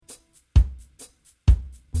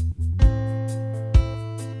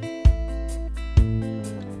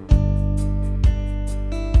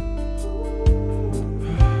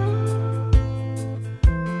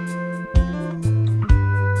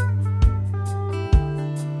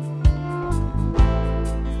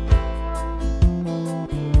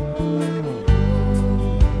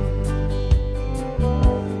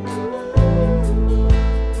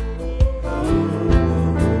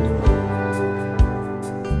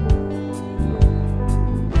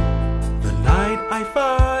I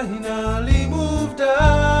finally moved out,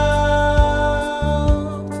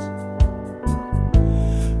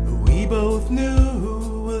 we both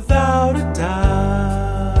knew without a doubt,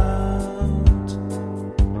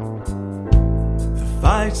 the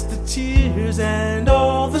fights, the tears, and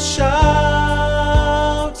all the shouting,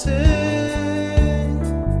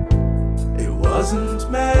 it wasn't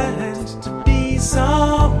meant to be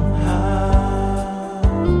somehow.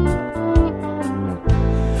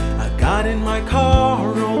 I got in my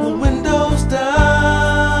car, rolled the windows down,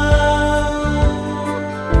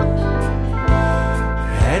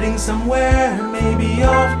 heading somewhere, maybe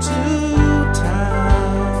off to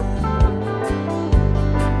town.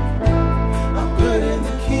 I put in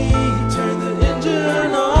the key, turned the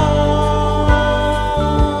engine on,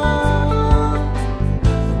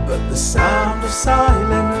 but the sound of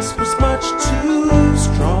silence was much too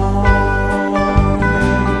strong.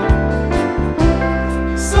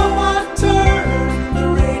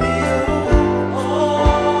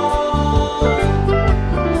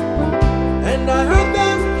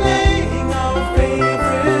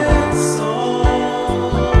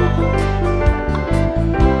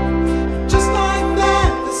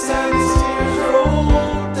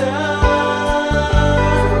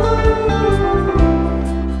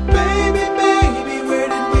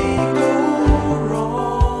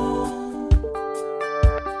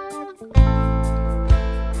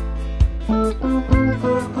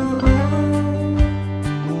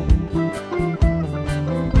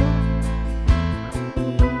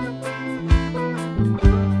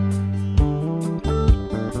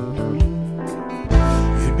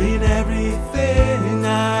 You'd been everything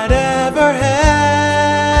I'd ever had,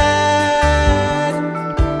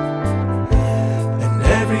 and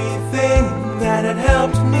everything that had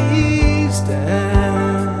helped me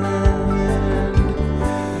stand.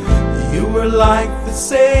 You were like the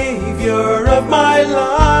savior of my life.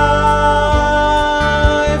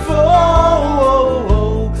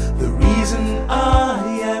 Oh, the reason I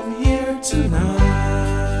am here tonight.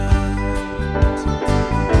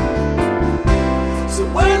 So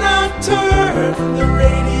when I turn the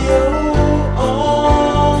radio on,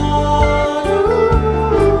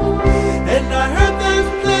 and I heard them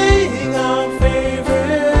playing our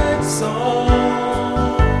favorite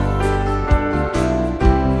song,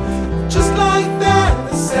 just like that,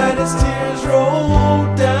 the saddest tears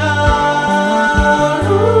rolled down.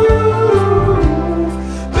 Ooh,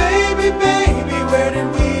 baby, baby, where did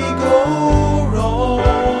we go wrong?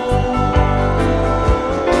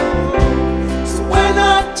 So when I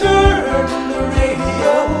turn the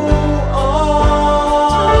radio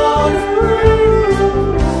on,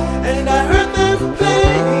 and I heard them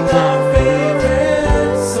playing our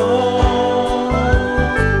favorite song,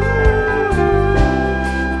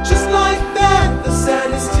 just like that, the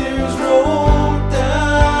saddest tears rolled down.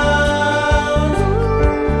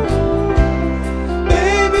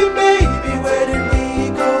 Baby, baby, where did we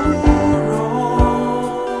go wrong?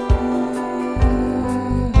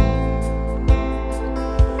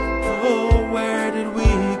 Oh, where did we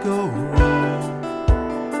go wrong?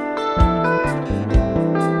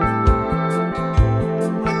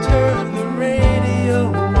 I turned the radio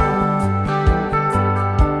on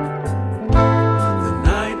the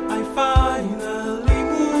night I finally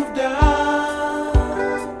moved out.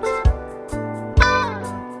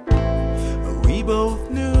 We both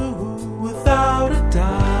knew without a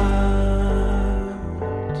doubt,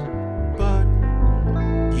 but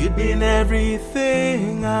you'd been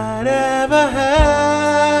everything I'd ever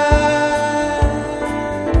had.